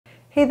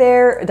Hey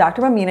there,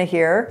 Dr. Mamina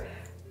here.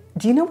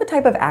 Do you know what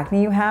type of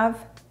acne you have?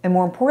 And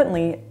more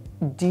importantly,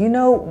 do you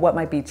know what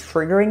might be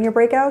triggering your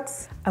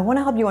breakouts? I want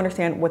to help you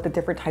understand what the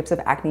different types of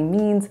acne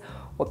means,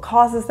 what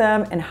causes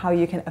them, and how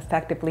you can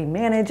effectively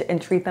manage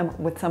and treat them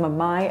with some of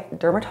my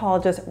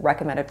dermatologist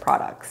recommended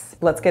products.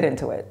 Let's get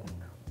into it.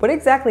 What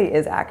exactly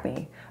is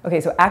acne? Okay,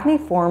 so acne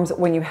forms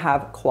when you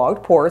have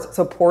clogged pores.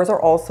 So pores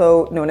are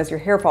also known as your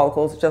hair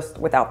follicles, just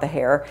without the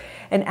hair.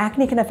 And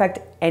acne can affect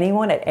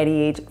anyone at any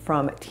age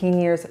from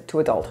teen years to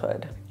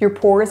adulthood. Your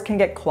pores can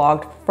get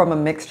clogged from a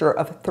mixture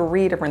of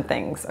 3 different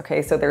things.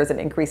 Okay, so there's an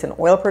increase in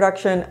oil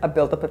production, a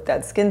buildup of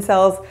dead skin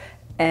cells,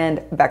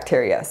 and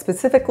bacteria,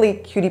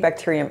 specifically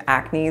Cutibacterium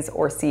acnes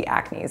or C.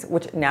 acnes,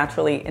 which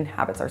naturally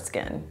inhabits our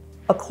skin.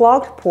 A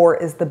clogged pore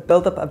is the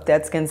buildup of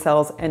dead skin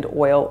cells and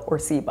oil or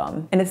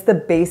sebum, and it's the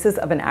basis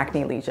of an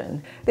acne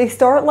lesion. They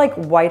start like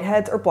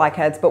whiteheads or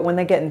blackheads, but when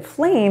they get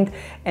inflamed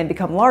and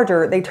become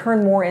larger, they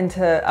turn more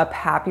into a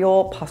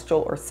papule,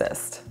 pustule, or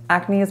cyst.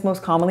 Acne is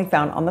most commonly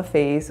found on the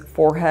face,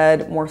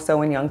 forehead, more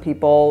so in young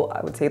people.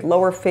 I would say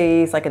lower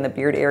face, like in the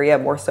beard area,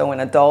 more so in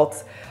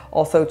adults.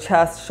 Also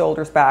chest,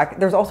 shoulders, back.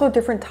 There's also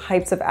different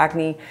types of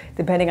acne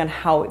depending on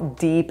how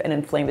deep and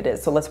inflamed it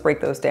is. So let's break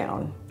those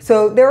down.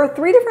 So there are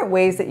 3 different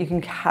ways that you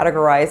can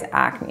categorize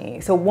acne.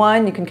 So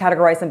one, you can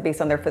categorize them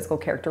based on their physical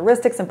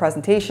characteristics and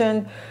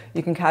presentation.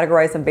 You can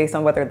categorize them based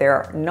on whether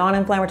they're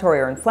non-inflammatory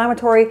or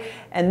inflammatory.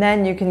 And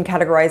then you can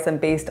categorize them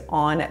based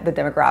on the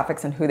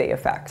demographics and who they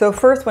affect. So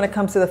first, when it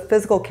comes to the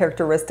physical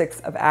characteristics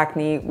of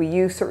acne, we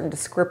use certain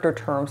descriptor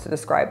terms to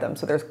describe them.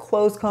 So there's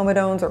closed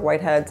comedones or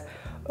whiteheads,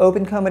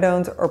 open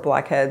comedones or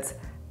blackheads,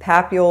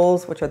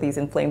 papules, which are these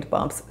inflamed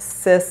bumps,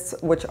 cysts,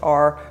 which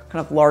are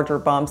kind of larger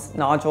bumps,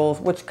 nodules,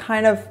 which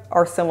kind of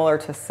are similar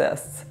to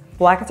cysts.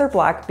 Blackheads are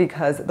black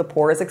because the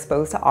pore is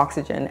exposed to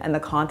oxygen and the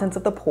contents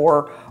of the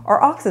pore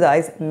are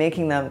oxidized,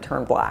 making them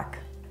turn black.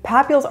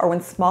 Papules are when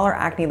smaller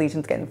acne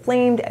lesions get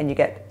inflamed and you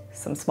get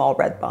some small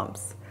red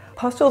bumps.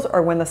 Pustules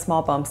are when the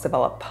small bumps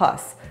develop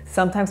pus.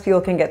 Sometimes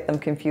people can get them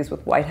confused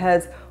with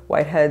whiteheads.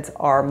 Whiteheads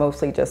are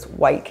mostly just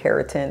white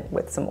keratin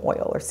with some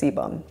oil or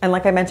sebum. And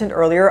like I mentioned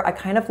earlier, I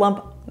kind of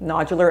lump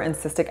nodular and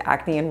cystic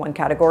acne in one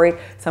category.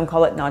 Some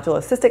call it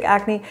nodulocystic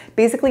acne.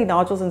 Basically,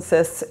 nodules and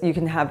cysts, you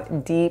can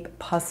have deep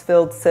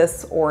pus-filled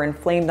cysts or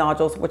inflamed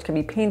nodules, which can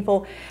be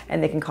painful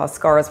and they can cause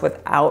scars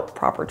without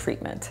proper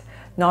treatment.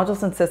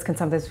 Nodules and cysts can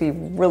sometimes be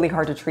really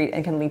hard to treat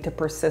and can lead to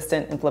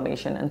persistent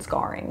inflammation and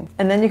scarring.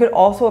 And then you could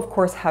also, of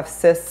course, have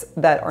cysts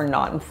that are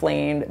not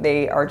inflamed.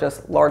 They are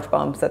just large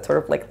bumps that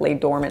sort of like lay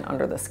dormant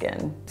under the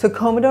skin. So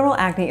comedonal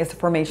acne is the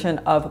formation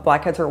of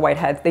blackheads or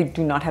whiteheads. They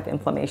do not have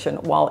inflammation,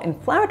 while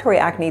inflammatory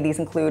acne, these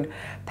include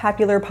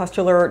papular,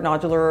 pustular,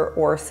 nodular,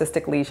 or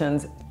cystic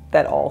lesions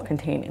that all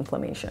contain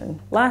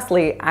inflammation.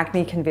 Lastly,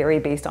 acne can vary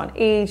based on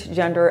age,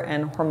 gender,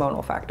 and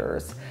hormonal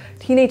factors.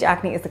 Teenage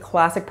acne is the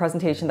classic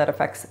presentation that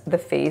affects the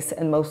face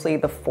and mostly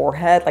the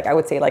forehead, like I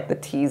would say like the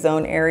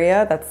T-zone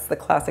area. That's the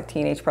classic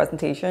teenage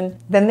presentation.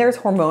 Then there's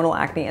hormonal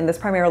acne, and this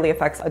primarily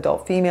affects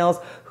adult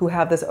females who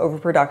have this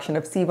overproduction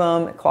of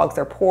sebum, it clogs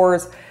their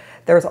pores.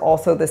 There's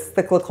also this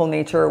cyclical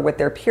nature with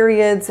their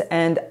periods,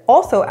 and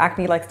also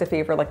acne likes to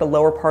favor like the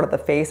lower part of the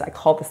face. I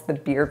call this the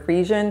beard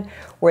region,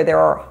 where there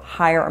are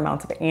higher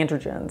amounts of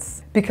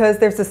androgens. Because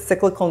there's this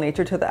cyclical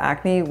nature to the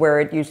acne where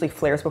it usually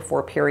flares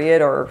before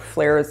period or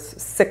flares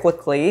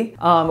cyclically,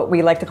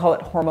 we like to call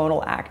it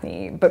hormonal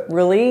acne, but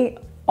really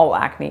all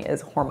acne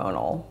is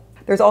hormonal.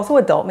 There's also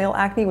adult male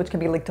acne, which can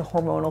be linked to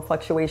hormonal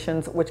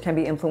fluctuations, which can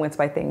be influenced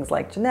by things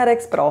like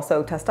genetics, but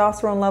also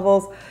testosterone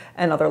levels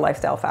and other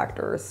lifestyle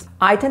factors.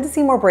 I tend to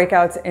see more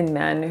breakouts in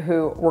men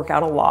who work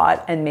out a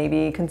lot and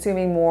maybe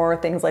consuming more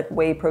things like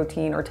whey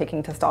protein or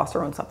taking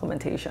testosterone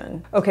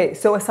supplementation. Okay,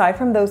 so aside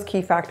from those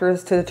key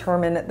factors to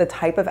determine the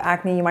type of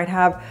acne you might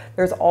have,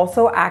 there's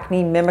also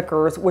acne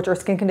mimickers, which are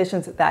skin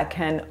conditions that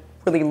can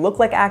really look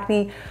like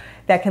acne,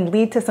 that can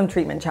lead to some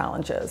treatment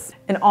challenges.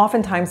 And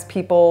oftentimes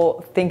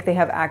people think they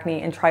have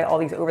acne and try all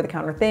these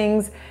over-the-counter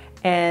things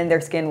and their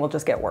skin will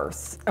just get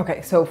worse.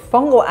 Okay, so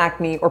fungal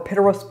acne or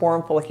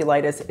pityrosporum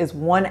folliculitis is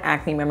one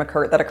acne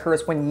mimicker that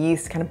occurs when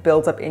yeast kind of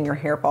builds up in your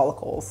hair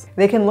follicles.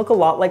 They can look a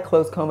lot like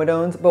closed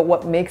comedones, but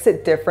what makes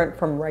it different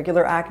from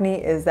regular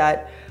acne is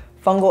that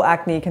fungal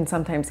acne can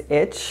sometimes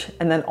itch,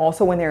 and then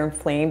also when they're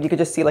inflamed, you could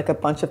just see like a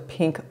bunch of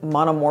pink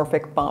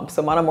monomorphic bumps.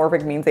 So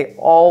monomorphic means they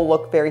all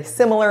look very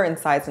similar in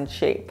size and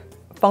shape.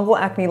 Fungal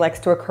acne likes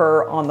to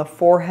occur on the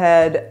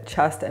forehead,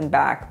 chest, and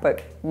back,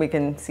 but we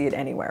can see it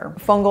anywhere.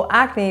 Fungal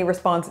acne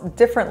responds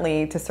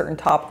differently to certain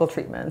topical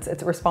treatments.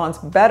 It responds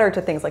better to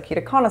things like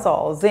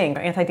ketoconazole, zinc,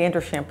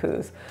 anti-dandruff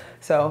shampoos.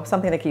 So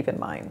something to keep in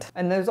mind.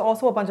 And there's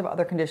also a bunch of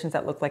other conditions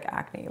that look like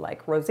acne,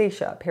 like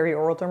rosacea,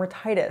 perioral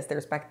dermatitis,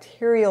 there's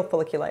bacterial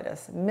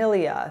folliculitis,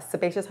 milia,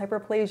 sebaceous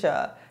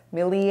hyperplasia,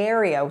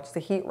 miliaria, which is a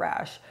heat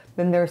rash.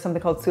 Then there's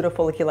something called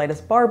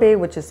pseudofolliculitis barbae,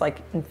 which is like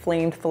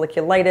inflamed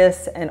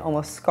folliculitis and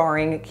almost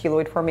scarring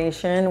keloid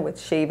formation with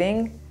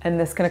shaving. And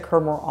this can occur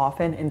more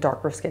often in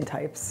darker skin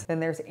types. Then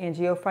there's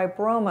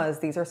angiofibromas.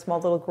 These are small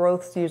little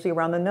growths, usually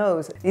around the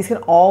nose. These can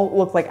all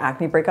look like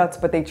acne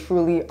breakouts, but they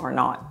truly are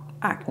not.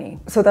 acne.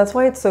 So that's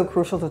why it's so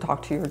crucial to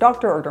talk to your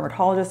doctor or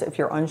dermatologist if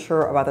you're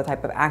unsure about the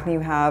type of acne you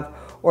have,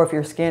 or if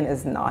your skin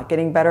is not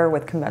getting better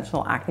with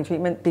conventional acne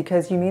treatment,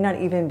 because you may not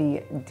even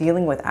be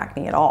dealing with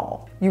acne at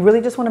all. You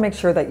really just want to make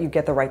sure that you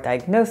get the right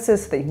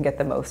diagnosis so that you can get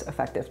the most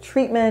effective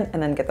treatment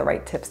and then get the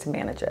right tips to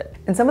manage it.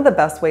 And some of the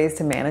best ways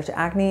to manage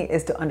acne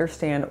is to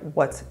understand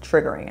what's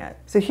triggering it.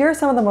 So here are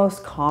some of the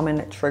most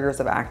common triggers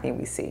of acne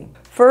we see.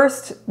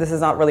 First, this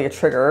is not really a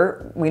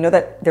trigger. We know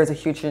that there's a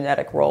huge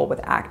genetic role with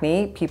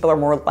acne. People are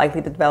more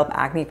likely to develop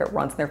acne if it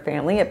runs in their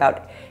family.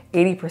 About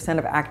 80%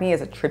 of acne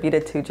is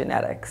attributed to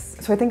genetics.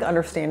 So I think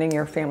understanding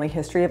your family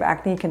history of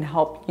acne can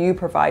help you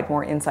provide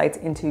more insights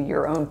into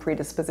your own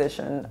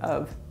predisposition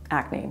of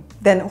acne.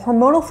 Then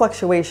hormonal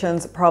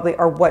fluctuations probably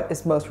are what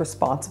is most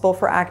responsible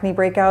for acne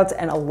breakouts,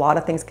 and a lot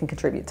of things can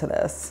contribute to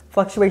this.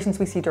 Fluctuations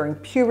we see during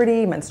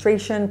puberty,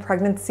 menstruation,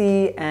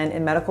 pregnancy, and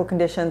in medical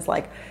conditions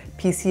like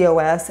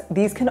PCOS,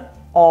 these can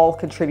all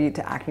contribute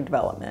to acne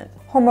development.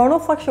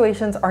 Hormonal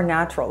fluctuations are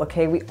natural,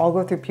 okay? We all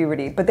go through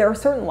puberty, but there are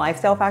certain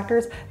lifestyle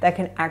factors that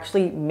can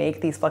actually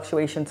make these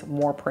fluctuations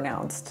more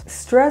pronounced.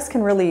 Stress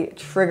can really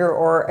trigger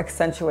or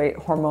accentuate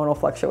hormonal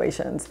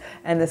fluctuations,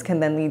 and this can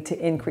then lead to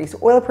increased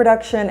oil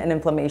production and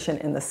inflammation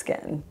in the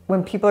skin.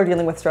 When people are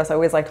dealing with stress, I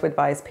always like to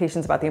advise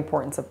patients about the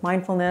importance of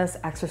mindfulness,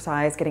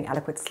 exercise, getting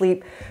adequate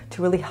sleep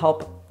to really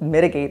help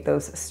mitigate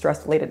those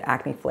stress-related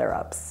acne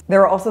flare-ups.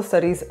 There are also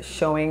studies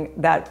showing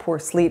that poor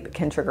sleep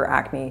can trigger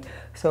acne,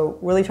 so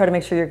really try to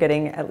make sure you're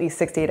getting at least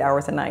 6 to 8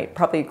 hours a night,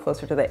 probably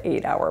closer to the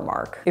 8-hour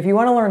mark. If you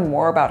want to learn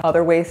more about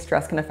other ways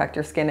stress can affect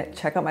your skin,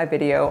 check out my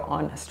video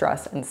on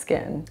stress and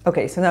skin.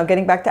 Okay, so now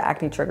getting back to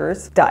acne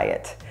triggers,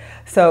 diet.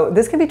 So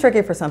this can be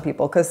tricky for some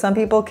people because some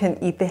people can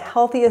eat the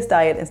healthiest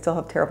diet and still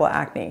have terrible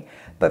acne.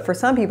 But for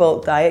some people,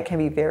 diet can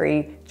be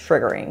very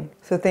triggering.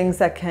 So things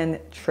that can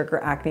trigger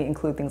acne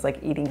include things like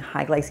eating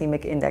high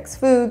glycemic index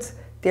foods,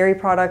 dairy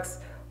products,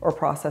 or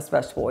processed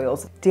vegetable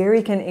oils.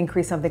 Dairy can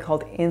increase something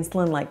called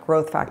insulin-like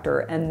growth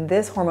factor, and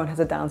this hormone has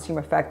a downstream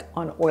effect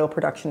on oil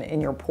production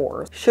in your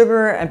pores.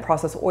 Sugar and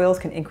processed oils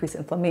can increase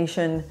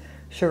inflammation.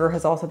 Sugar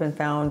has also been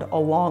found,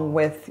 along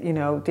with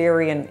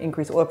dairy and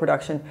increased oil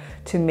production,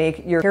 to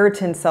make your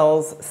keratin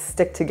cells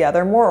stick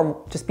together more,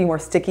 or just be more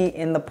sticky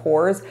in the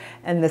pores,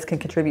 and this can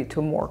contribute to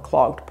a more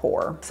clogged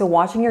pore. So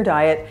watching your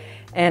diet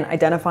and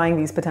identifying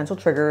these potential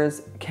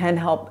triggers can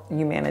help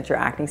you manage your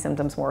acne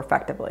symptoms more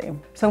effectively.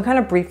 So I'm kind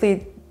of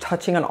briefly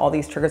touching on all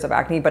these triggers of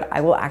acne, but I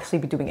will actually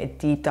be doing a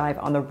deep dive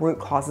on the root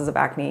causes of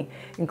acne,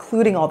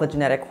 including all the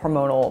genetic,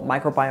 hormonal,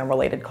 microbiome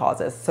related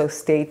causes. So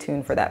stay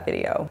tuned for that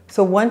video.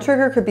 So one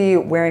trigger could be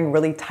wearing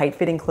really tight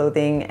fitting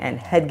clothing and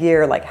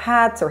headgear like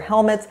hats or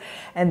helmets.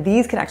 And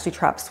these can actually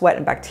trap sweat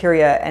and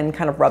bacteria and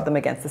kind of rub them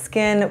against the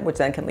skin, which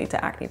then can lead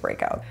to acne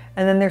breakout.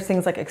 And then there's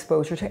things like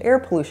exposure to air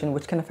pollution,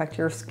 which can affect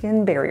your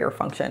skin barrier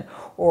function,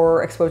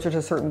 or exposure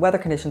to certain weather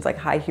conditions like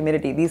high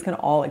humidity. These can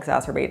all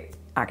exacerbate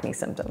acne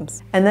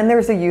symptoms. And then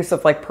there's the use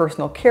of like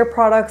personal care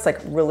products like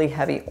really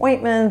heavy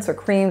ointments or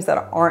creams that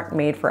aren't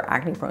made for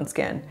acne prone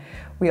skin.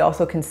 We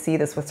also can see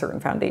this with certain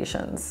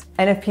foundations.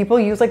 And if people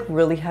use like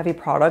really heavy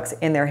products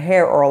in their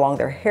hair or along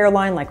their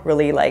hairline, like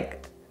really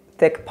like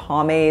thick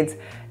pomades,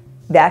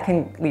 that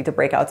can lead to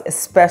breakouts,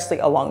 especially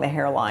along the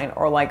hairline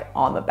or like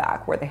on the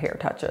back where the hair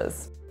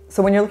touches.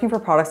 So when you're looking for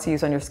products to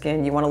use on your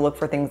skin, you want to look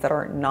for things that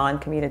are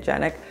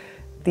non-comedogenic.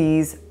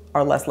 These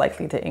are less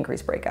likely to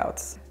increase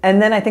breakouts.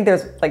 And then I think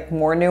there's like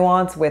more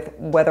nuance with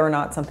whether or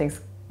not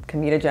something's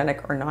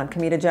comedogenic or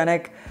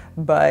non-comedogenic,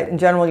 but in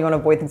general, you want to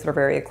avoid things that are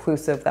very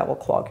occlusive that will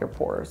clog your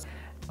pores.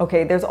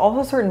 Okay, there's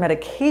also certain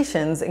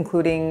medications,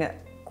 including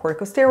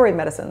corticosteroid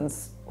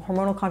medicines,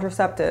 hormonal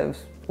contraceptives,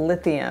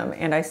 lithium,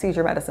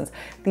 anti-seizure medicines.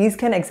 These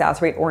can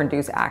exacerbate or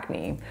induce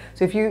acne.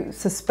 So if you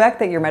suspect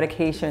that your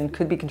medication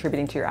could be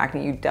contributing to your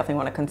acne, you definitely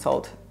want to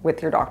consult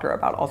with your doctor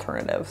about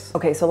alternatives.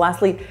 Okay, so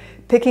lastly,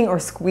 picking or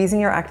squeezing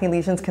your acne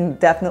lesions can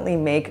definitely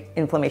make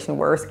inflammation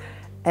worse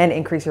and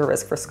increase your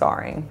risk for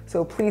scarring.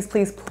 So please,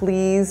 please,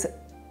 please,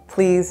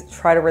 please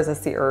try to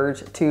resist the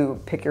urge to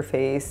pick your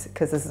face,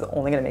 because this is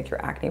only going to make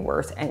your acne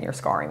worse and your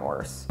scarring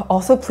worse.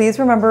 Also, please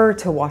remember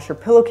to wash your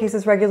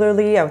pillowcases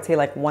regularly. I would say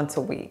like once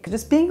a week.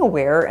 Just being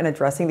aware and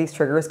addressing these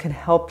triggers can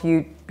help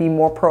you be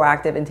more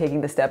proactive in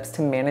taking the steps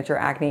to manage your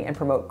acne and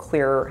promote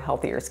clearer,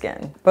 healthier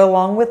skin. But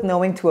along with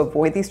knowing to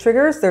avoid these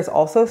triggers, there's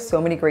also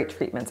so many great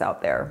treatments out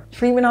there.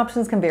 Treatment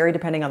options can vary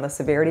depending on the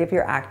severity of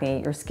your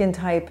acne, your skin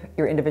type,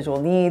 your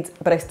individual needs,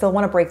 but I still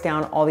want to break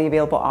down all the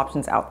available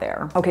options out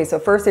there. Okay, so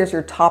first there's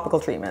your topical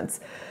treatments,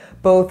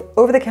 both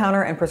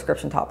over-the-counter and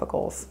prescription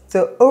topicals.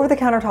 So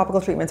over-the-counter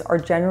topical treatments are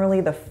generally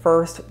the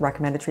first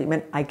recommended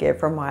treatment I give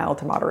for mild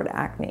to moderate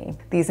acne.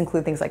 These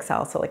include things like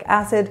salicylic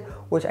acid,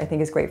 which I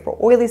think is great for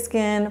oily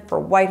skin,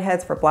 for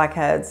whiteheads, for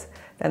blackheads.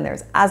 Then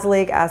there's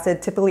azelaic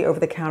acid. Typically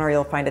over the counter,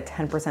 you'll find a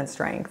 10%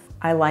 strength.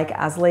 I like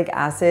azelaic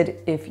acid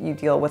if you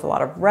deal with a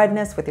lot of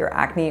redness with your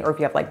acne, or if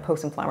you have like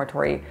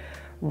post-inflammatory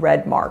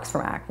red marks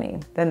from acne.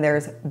 Then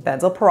there's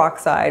benzoyl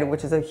peroxide,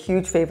 which is a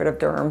huge favorite of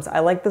derms. I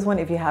like this one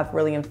if you have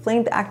really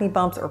inflamed acne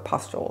bumps or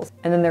pustules.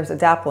 And then there's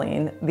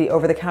adapalene. The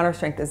over-the-counter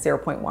strength is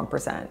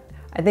 0.1%.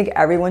 I think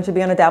everyone should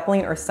be on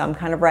adapalene or some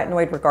kind of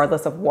retinoid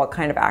regardless of what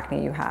kind of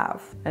acne you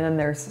have. And then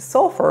there's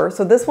sulfur.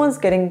 So this one's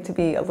getting to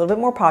be a little bit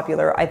more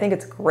popular. I think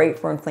it's great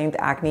for inflamed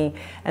acne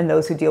and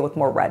those who deal with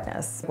more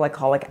redness.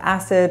 Glycolic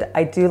acid,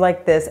 I do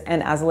like this,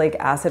 and azelaic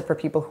acid for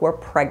people who are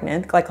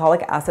pregnant.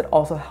 Glycolic acid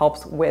also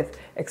helps with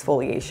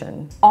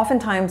exfoliation.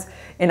 Oftentimes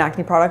in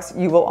acne products,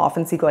 you will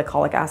often see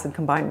glycolic acid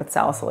combined with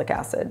salicylic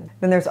acid.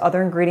 Then there's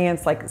other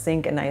ingredients like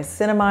zinc and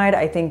niacinamide.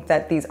 I think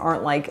that these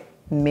aren't like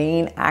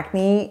main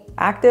acne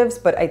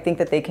actives, but I think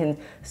that they can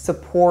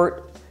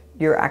support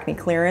your acne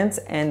clearance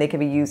and they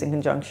can be used in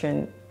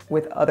conjunction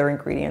with other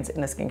ingredients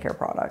in a skincare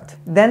product.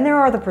 Then there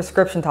are the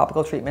prescription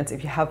topical treatments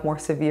if you have more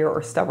severe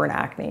or stubborn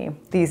acne.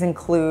 These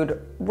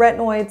include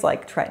retinoids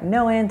like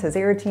tretinoin,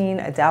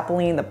 tazarotene,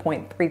 adapalene, the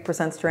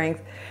 0.3%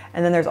 strength,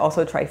 and then there's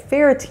also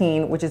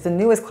trifarotene, which is the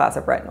newest class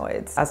of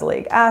retinoids.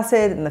 Azelaic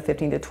acid in the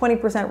 15 to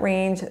 20%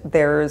 range.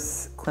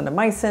 There's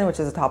clindamycin, which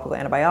is a topical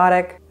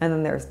antibiotic, and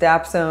then there's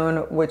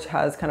dapsone, which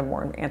has kind of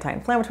more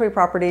anti-inflammatory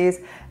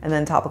properties, and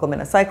then topical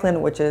minocycline,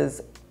 which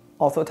is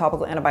also a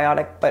topical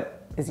antibiotic, but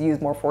is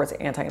used more for its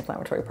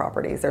anti-inflammatory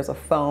properties. There's a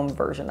foam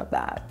version of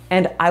that.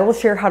 And I will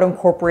share how to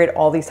incorporate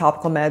all these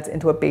topical meds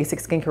into a basic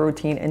skincare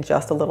routine in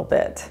just a little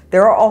bit.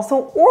 There are also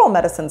oral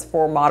medicines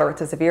for moderate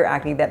to severe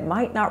acne that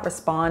might not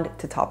respond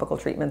to topical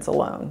treatments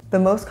alone. The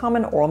most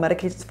common oral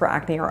medications for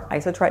acne are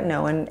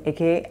isotretinoin,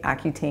 aka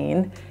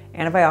Accutane,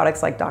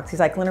 antibiotics like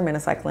doxycycline or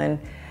minocycline,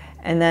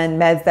 and then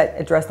meds that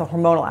address the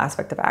hormonal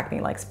aspect of acne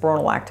like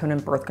spironolactone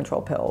and birth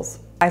control pills.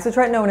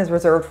 Isotretinoin is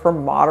reserved for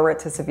moderate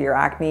to severe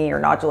acne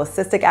or nodulous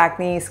cystic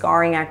acne,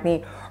 scarring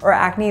acne, or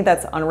acne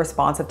that's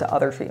unresponsive to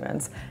other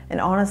treatments. And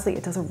honestly,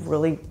 it does a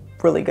really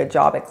good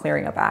job at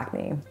clearing up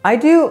acne. I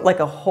do like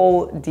a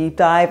whole deep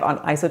dive on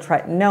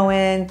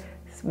isotretinoin,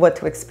 what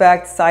to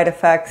expect, side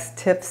effects,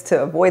 tips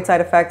to avoid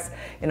side effects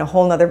in a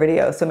whole nother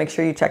video, so make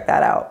sure you check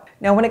that out.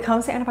 Now, when it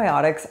comes to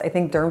antibiotics, I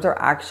think derms are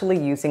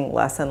actually using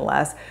less and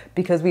less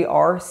because we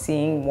are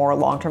seeing more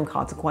long-term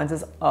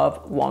consequences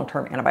of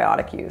long-term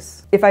antibiotic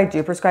use. If I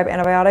do prescribe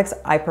antibiotics,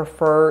 I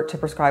prefer to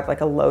prescribe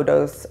like a low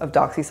dose of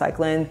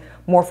doxycycline,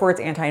 more for its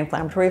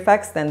anti-inflammatory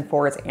effects than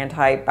for its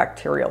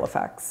antibacterial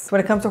effects.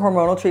 When it comes to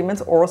hormonal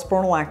treatments, oral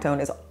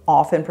spironolactone is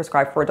often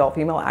prescribed for adult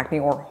female acne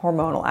or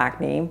hormonal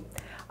acne.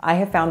 I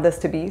have found this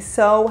to be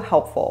so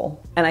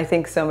helpful, and I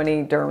think so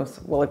many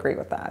derms will agree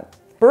with that.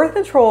 Birth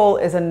control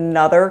is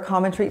another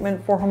common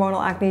treatment for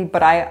hormonal acne,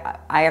 but I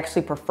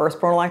actually prefer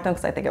spironolactone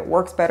because I think it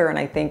works better and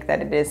I think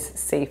that it is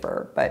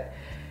safer, but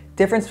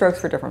different strokes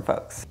for different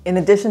folks. In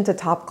addition to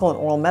topical and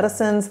oral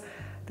medicines,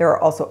 there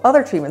are also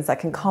other treatments that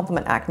can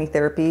complement acne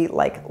therapy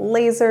like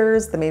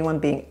lasers, the main one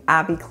being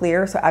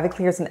AviClear. So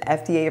AviClear is an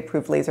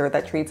FDA-approved laser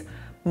that treats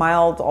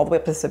mild all the way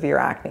up to severe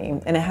acne.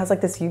 And it has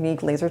like this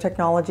unique laser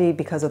technology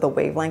because of the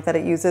wavelength that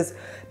it uses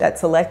that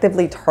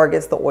selectively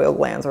targets the oil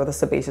glands or the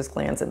sebaceous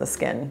glands in the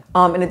skin.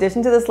 In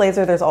addition to this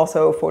laser, there's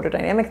also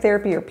photodynamic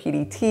therapy or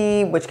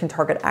PDT, which can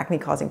target acne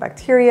causing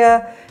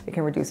bacteria. It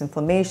can reduce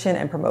inflammation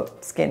and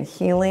promote skin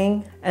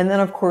healing. And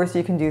then of course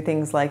you can do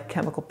things like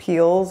chemical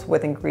peels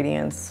with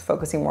ingredients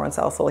focusing more on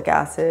salicylic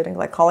acid and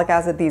glycolic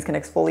acid. These can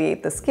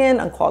exfoliate the skin,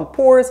 unclog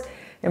pores,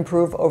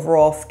 improve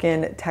overall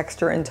skin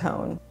texture and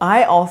tone.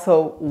 I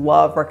also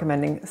love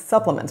recommending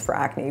supplements for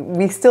acne.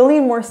 We still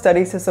need more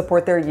studies to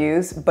support their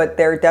use, but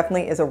there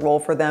definitely is a role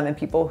for them in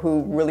people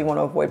who really want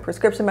to avoid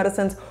prescription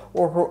medicines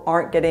or who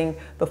aren't getting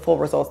the full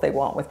results they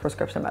want with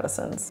prescription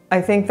medicines.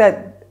 I think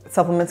that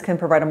supplements can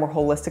provide a more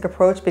holistic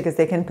approach because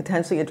they can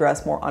potentially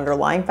address more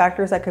underlying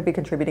factors that could be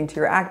contributing to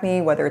your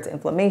acne, whether it's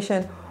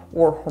inflammation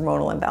or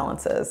hormonal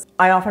imbalances.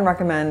 I often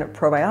recommend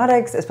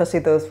probiotics, especially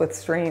those with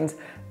strains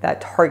that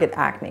target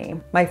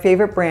acne. My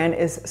favorite brand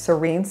is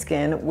Serene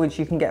Skin, which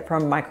you can get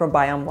from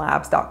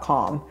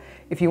microbiomelabs.com.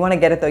 If you want to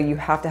get it though, you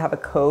have to have a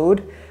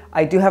code.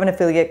 I do have an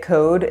affiliate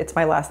code. It's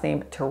my last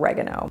name,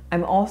 Toregano.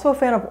 I'm also a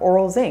fan of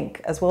oral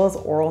zinc as well as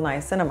oral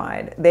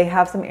niacinamide. They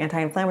have some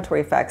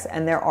anti-inflammatory effects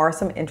and there are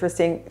some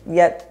interesting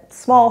yet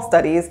small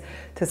studies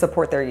to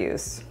support their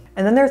use.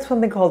 And then there's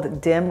something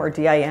called DIM or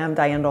DIM,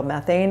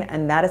 diindolylmethane,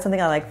 and that is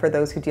something I like for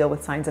those who deal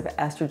with signs of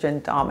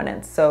estrogen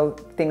dominance. So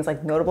things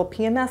like notable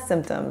PMS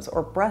symptoms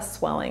or breast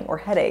swelling or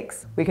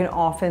headaches. We can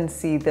often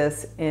see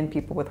this in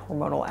people with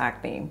hormonal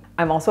acne.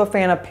 I'm also a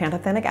fan of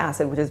pantothenic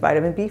acid, which is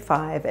vitamin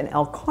B5, and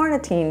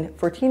L-carnitine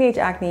for teenage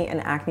acne and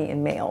acne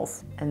in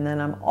males. And then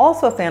I'm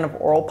also a fan of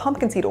oral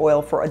pumpkin seed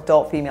oil for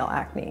adult female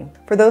acne.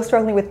 For those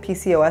struggling with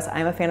PCOS,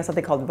 I'm a fan of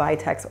something called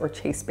Vitex or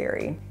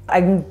chasteberry.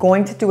 I'm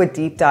going to do a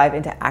deep dive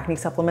into acne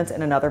supplements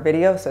in another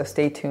video, so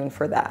stay tuned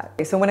for that.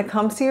 So when it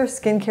comes to your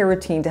skincare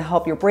routine to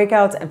help your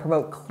breakouts and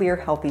promote clear,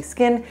 healthy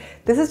skin,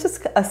 this is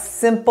just a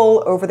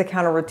simple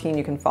over-the-counter routine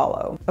you can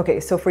follow. Okay,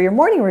 so for your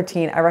morning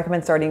routine, I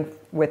recommend starting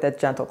with a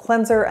gentle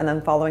cleanser and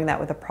then following that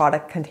with a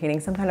product containing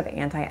some kind of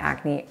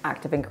anti-acne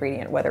active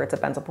ingredient, whether it's a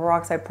benzoyl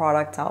peroxide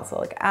product,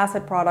 salicylic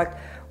acid product,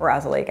 or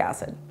azelaic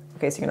acid.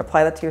 Okay, so you're gonna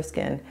apply that to your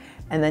skin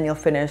and then you'll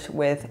finish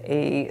with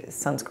a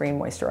sunscreen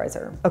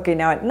moisturizer. Okay,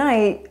 now at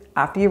night,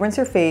 After you rinse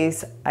your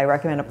face, I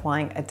recommend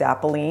applying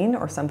adapalene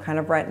or some kind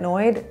of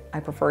retinoid. I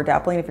prefer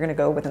adapalene if you're gonna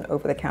go with an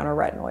over-the-counter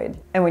retinoid.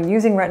 And when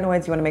using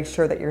retinoids, you wanna make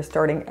sure that you're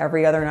starting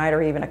every other night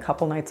or even a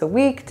couple nights a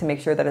week to make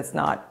sure that it's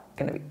not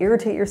gonna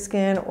irritate your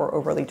skin or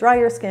overly dry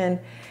your skin.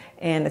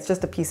 And it's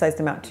just a pea-sized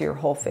amount to your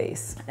whole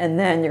face. And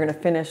then you're gonna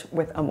finish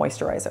with a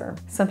moisturizer.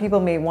 Some people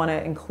may wanna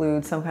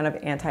include some kind of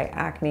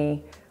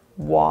anti-acne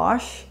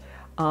wash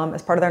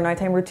as part of their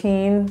nighttime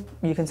routine.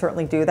 You can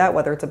certainly do that,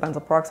 whether it's a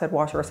benzoyl peroxide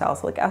wash or a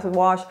salicylic acid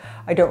wash.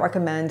 I don't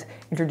recommend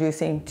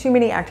introducing too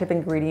many active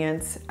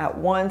ingredients at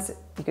once.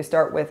 You can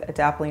start with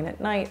adapalene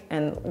at night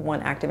and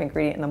one active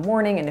ingredient in the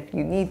morning, and if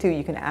you need to,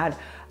 you can add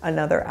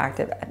another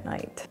active at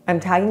night. I'm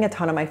tagging a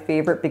ton of my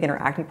favorite beginner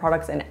acne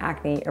products and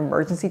acne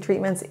emergency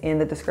treatments in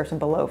the description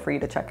below for you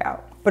to check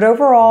out. But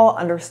overall,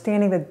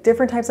 understanding the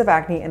different types of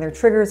acne and their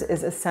triggers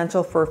is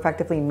essential for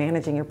effectively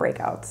managing your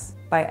breakouts.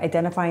 By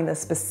identifying the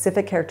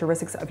specific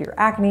characteristics of your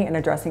acne and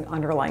addressing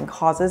underlying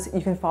causes,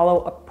 you can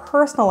follow a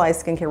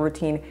personalized skincare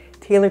routine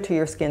tailored to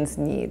your skin's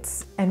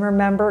needs. And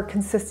remember,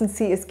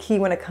 consistency is key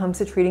when it comes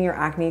to treating your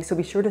acne, so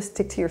be sure to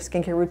stick to your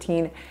skincare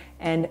routine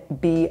and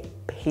be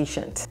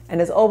patient.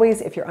 And as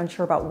always, if you're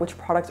unsure about which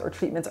products or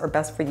treatments are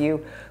best for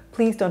you,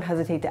 please don't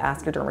hesitate to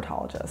ask your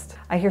dermatologist.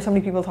 I hear so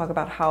many people talk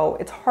about how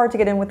it's hard to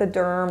get in with a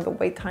derm, the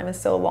wait time is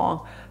so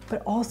long,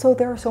 but also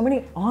there are so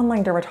many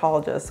online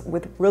dermatologists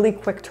with really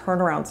quick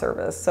turnaround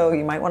service, so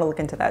you might want to look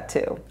into that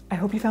too. I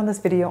hope you found this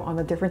video on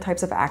the different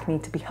types of acne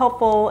to be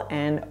helpful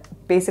and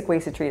basic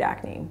ways to treat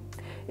acne.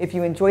 If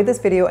you enjoyed this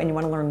video and you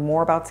want to learn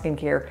more about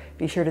skincare,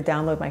 be sure to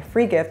download my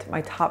free gift,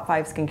 my top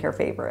 5 skincare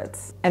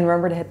favorites. And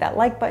remember to hit that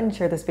like button,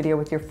 share this video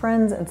with your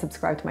friends, and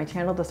subscribe to my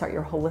channel to start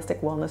your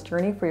holistic wellness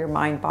journey for your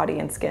mind, body,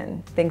 and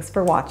skin. Thanks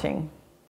for watching.